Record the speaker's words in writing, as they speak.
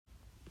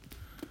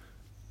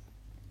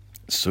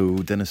So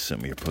Dennis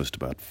sent me a post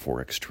about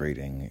Forex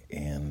trading,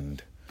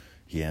 and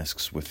he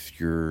asks, with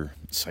your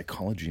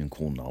psychology and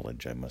cool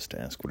knowledge, I must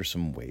ask, what are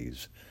some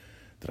ways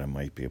that I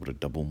might be able to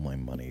double my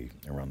money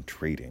around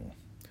trading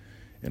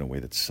in a way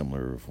that's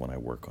similar of when I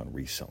work on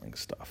reselling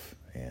stuff?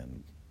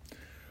 And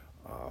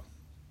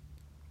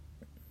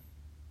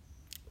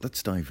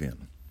let's dive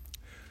in.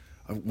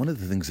 One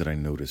of the things that I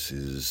notice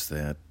is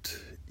that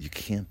you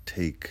can't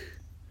take,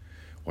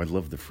 well, I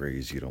love the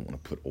phrase, you don't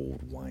want to put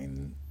old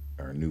wine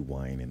or new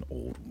wine in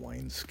old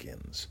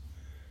wineskins.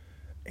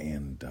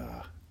 And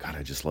God,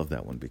 I just love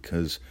that one,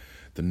 because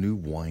the new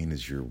wine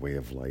is your way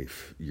of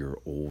life, your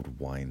old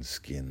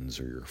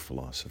wineskins are your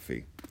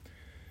philosophy.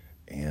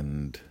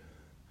 And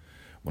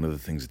one of the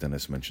things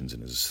Dennis mentions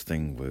in his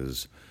thing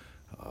was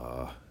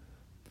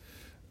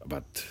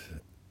about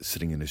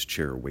sitting in his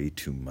chair way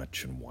too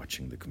much and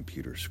watching the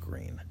computer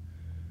screen.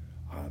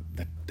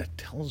 That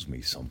tells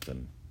me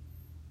something.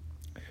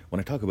 When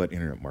I talk about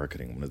internet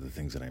marketing, one of the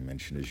things that I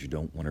mention is you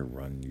don't want to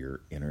run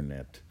your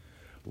internet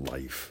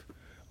life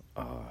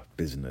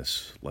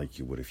business like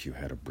you would if you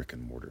had a brick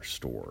and mortar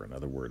store. In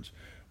other words,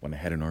 when I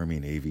had an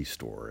Army Navy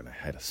store and I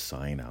had a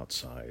sign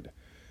outside,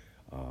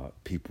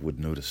 people would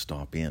know to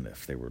stop in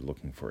if they were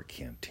looking for a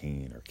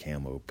canteen or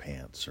camo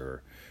pants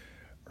or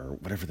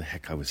whatever the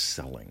heck I was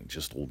selling,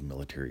 just old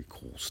military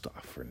cool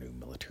stuff or new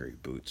military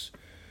boots.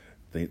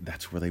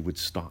 That's where they would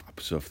stop.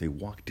 So if they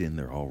walked in,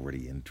 they're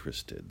already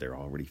interested. They're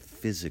already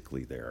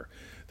physically there.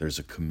 There's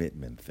a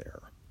commitment there.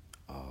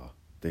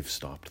 They've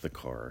stopped the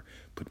car,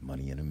 put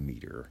money in a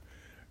meter.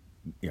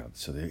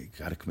 So they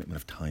got a commitment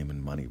of time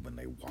and money when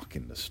they walk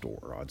in the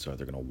store. Odds are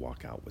they're going to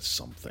walk out with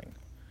something.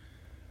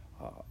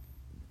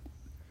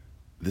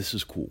 This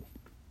is cool.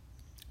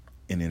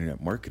 In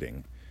internet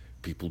marketing,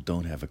 people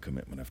don't have a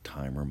commitment of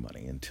time or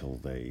money until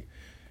they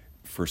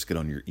first get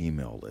on your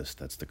email list.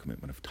 That's the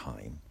commitment of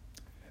time.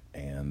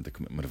 And the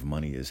commitment of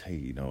money is,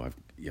 hey,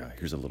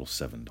 here's a little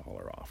 $7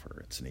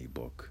 offer. It's an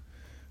ebook,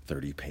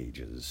 30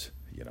 pages,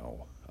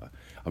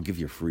 I'll give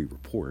you a free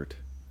report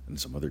and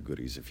some other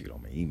goodies if you get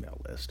on my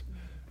email list,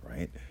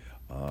 right?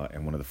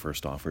 And one of the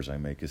first offers I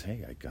make is,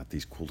 hey, I got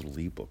these cool little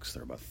ebooks.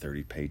 They're about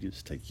 30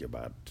 pages, take you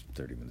about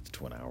 30 minutes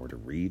to an hour to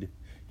read.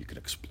 You can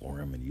explore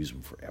them and use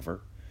them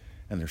forever.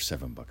 And they're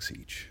 $7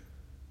 each.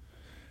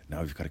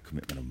 Now you've got a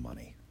commitment of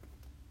money.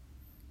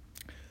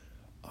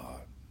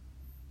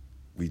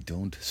 We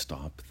don't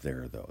stop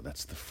there, though.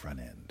 That's the front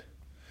end.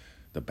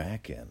 The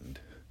back end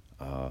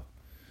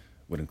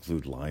would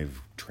include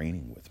live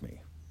training with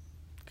me,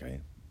 okay,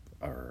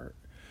 or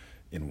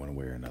in one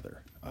way or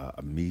another.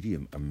 A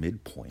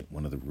midpoint,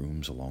 one of the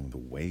rooms along the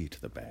way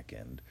to the back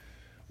end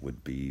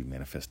would be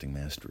Manifesting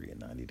Mastery, a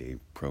 90-day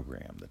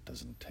program that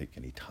doesn't take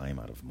any time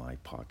out of my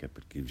pocket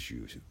but gives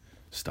you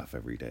stuff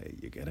every day.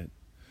 You get it?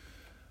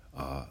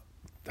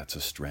 That's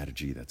a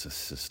strategy. That's a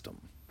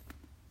system.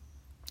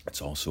 It's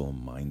also a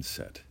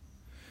mindset.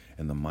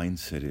 And the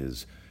mindset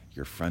is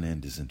your front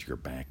end isn't your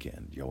back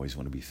end. You always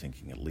want to be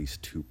thinking at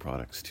least 2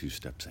 products, 2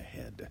 steps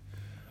ahead.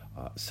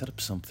 Set up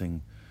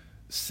something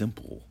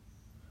simple.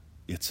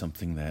 It's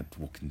something that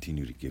will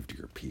continue to give to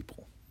your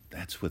people.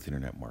 That's with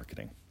internet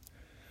marketing.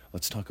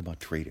 Let's talk about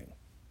trading.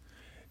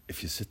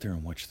 If you sit there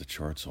and watch the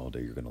charts all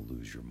day, you're going to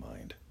lose your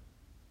mind.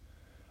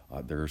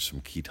 There are some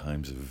key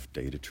times of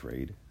day to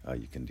trade.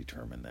 You can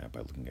determine that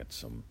by looking at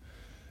some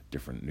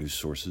different news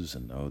sources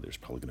and know there's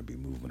probably going to be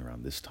movement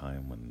around this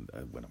time when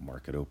a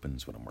market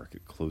opens, when a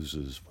market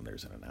closes, when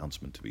there's an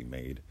announcement to be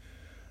made.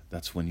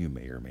 That's when you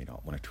may or may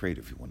not want to trade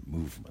if you want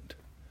movement.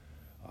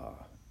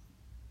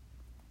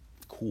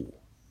 Cool.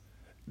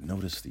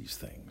 Notice these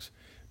things.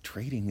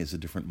 Trading is a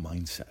different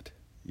mindset.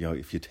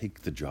 If you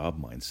take the job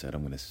mindset,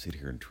 I'm going to sit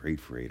here and trade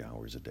for 8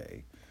 hours a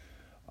day.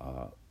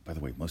 By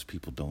the way, most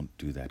people don't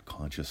do that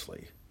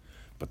consciously,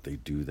 but they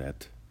do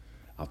that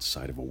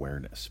outside of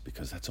awareness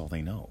because that's all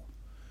they know.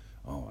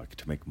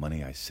 To make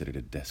money, I sit at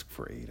a desk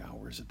for 8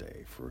 hours a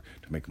day.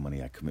 To make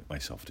money, I commit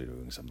myself to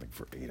doing something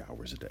for 8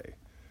 hours a day.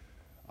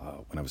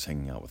 When I was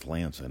hanging out with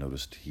Lance, I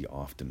noticed he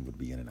often would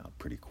be in and out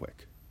pretty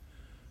quick.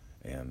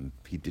 And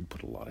he did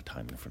put a lot of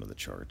time in front of the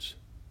charts,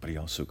 but he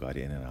also got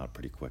in and out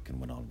pretty quick and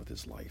went on with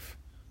his life.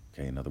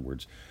 Okay, in other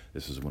words,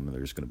 this is when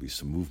there's going to be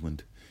some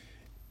movement.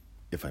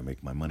 If I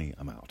make my money,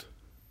 I'm out.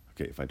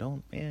 Okay, if I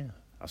don't,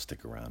 I'll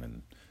stick around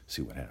and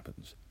see what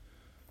happens.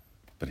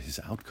 But his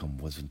outcome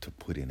wasn't to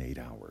put in 8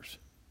 hours.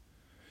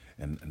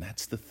 And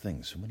that's the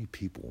thing. So many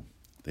people,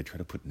 they try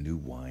to put new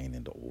wine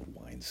into old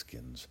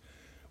wineskins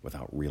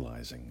without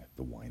realizing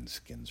the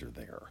wineskins are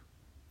there.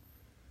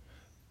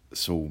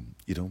 So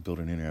you don't build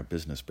an internet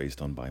business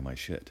based on buy my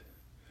shit.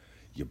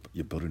 You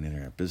build an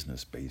internet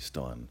business based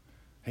on,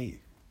 hey,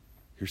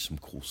 here's some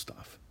cool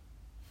stuff.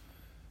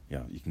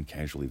 You can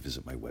casually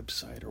visit my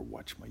website or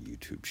watch my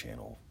YouTube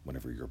channel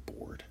whenever you're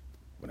bored,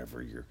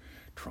 whenever you're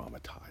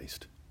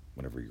traumatized,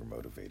 whenever you're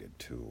motivated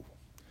to.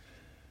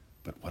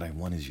 But what I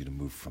want is you to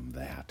move from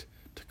that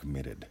to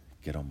committed.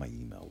 Get on my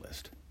email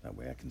list. That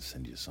way I can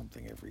send you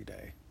something every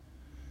day.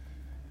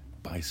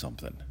 Buy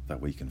something.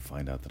 That way you can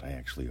find out that I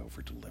actually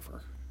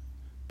over-deliver.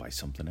 Buy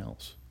something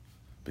else.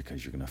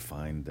 because you're going to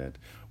find that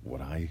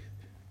what I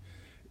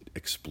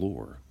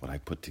explore, what I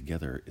put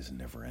together, is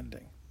never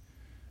ending.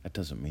 That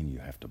doesn't mean you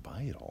have to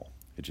buy it all.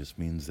 It just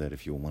means that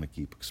if you want to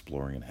keep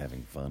exploring and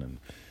having fun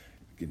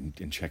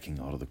and checking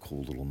out of the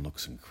cool little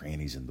nooks and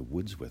crannies in the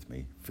woods with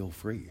me, feel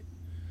free.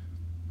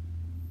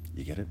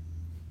 You get it?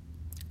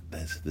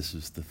 This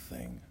is the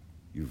thing.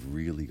 You've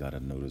really got to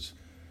notice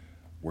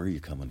where you're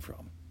coming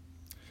from.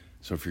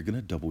 So if you're going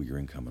to double your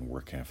income and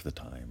work half the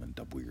time, and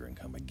double your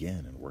income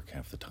again and work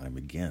half the time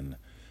again,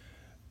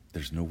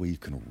 there's no way you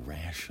can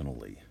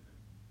rationally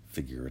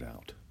figure it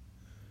out.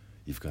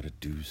 You've got to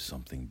do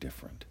something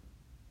different.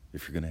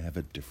 If you're going to have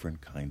a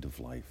different kind of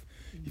life,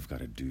 you've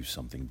got to do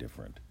something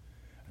different.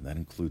 And that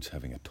includes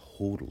having a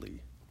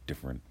totally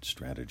different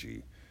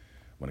strategy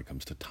when it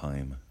comes to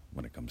time,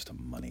 when it comes to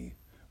money,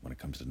 when it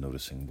comes to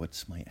noticing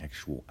what's my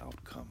actual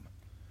outcome.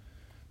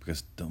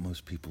 Because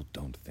most people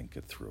don't think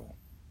it through.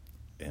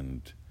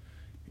 And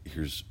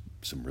here's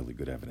some really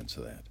good evidence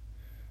of that.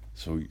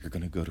 So you're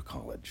going to go to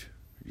college.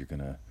 You're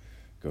going to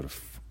go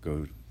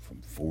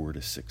from 4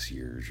 to 6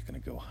 years. You're going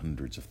to go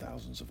hundreds of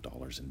thousands of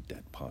dollars in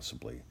debt,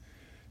 possibly,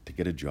 to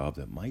get a job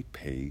that might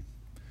pay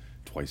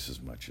twice as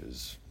much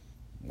as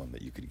one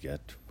that you could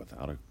get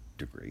without a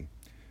degree.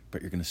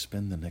 But you're going to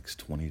spend the next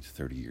 20 to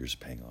 30 years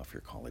paying off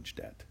your college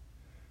debt.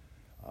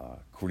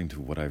 According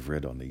to what I've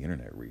read on the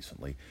internet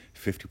recently,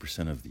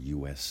 50% of the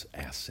U.S.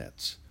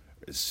 assets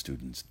is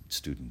student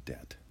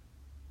debt.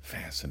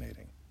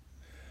 Fascinating.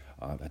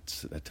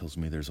 That tells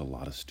me there's a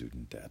lot of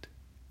student debt.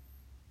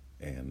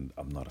 And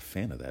I'm not a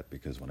fan of that,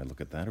 because when I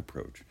look at that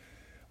approach,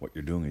 what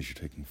you're doing is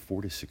you're taking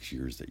 4 to 6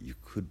 years that you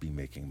could be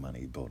making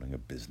money, building a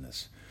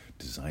business,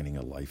 designing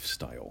a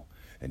lifestyle,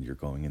 and you're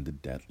going into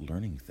debt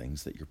learning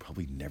things that you're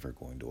probably never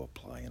going to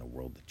apply in a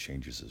world that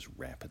changes as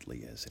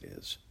rapidly as it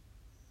is.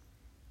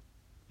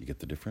 You get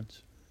the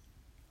difference?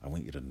 I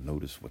want you to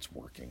notice what's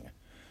working.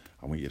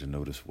 I want you to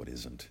notice what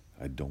isn't.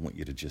 I don't want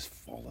you to just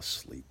fall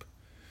asleep.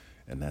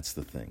 And that's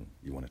the thing.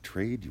 You want to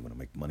trade, you want to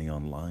make money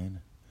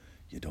online,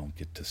 you don't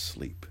get to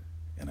sleep.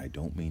 And I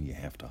don't mean you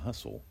have to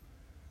hustle.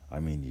 I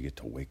mean you get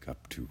to wake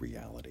up to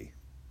reality,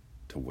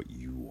 to what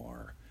you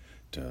are,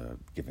 to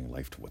giving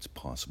life to what's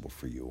possible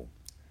for you,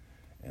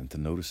 and to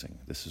noticing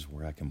this is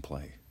where I can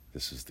play.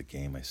 This is the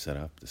game I set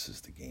up. This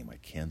is the game I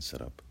can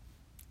set up.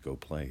 Go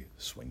play,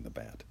 swing the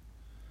bat.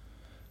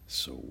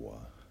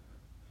 So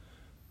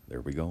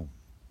there we go.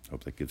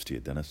 Hope that gives to you,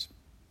 Dennis.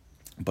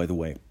 By the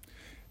way,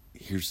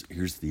 here's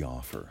the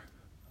offer.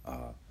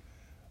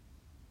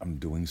 I'm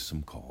doing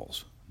some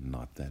calls,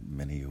 not that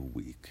many a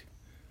week.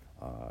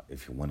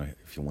 If you want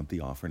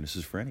the offer, and this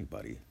is for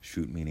anybody,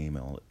 shoot me an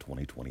email at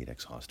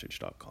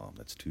 2020@xhostage.com.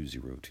 That's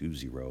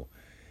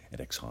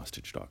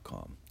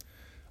 2020@xhostage.com.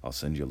 I'll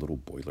send you a little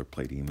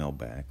boilerplate email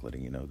back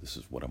letting you know this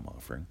is what I'm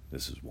offering,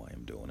 this is why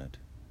I'm doing it,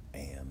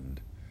 and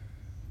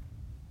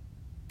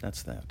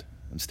that's that.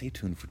 And stay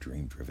tuned for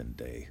Dream Driven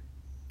Day,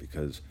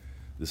 because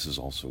this is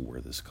also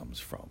where this comes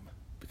from.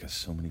 Because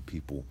so many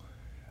people,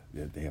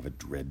 they have a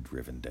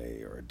dread-driven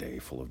day, or a day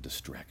full of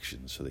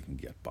distractions so they can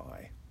get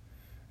by.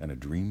 And a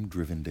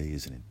dream-driven day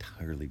is an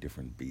entirely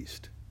different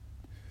beast.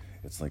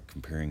 It's like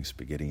comparing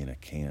spaghetti in a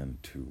can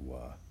to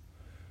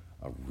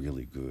a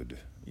really good,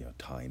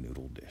 Thai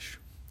noodle dish.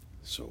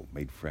 So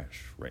made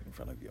fresh right in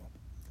front of you.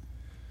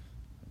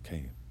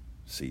 Okay,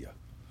 see ya.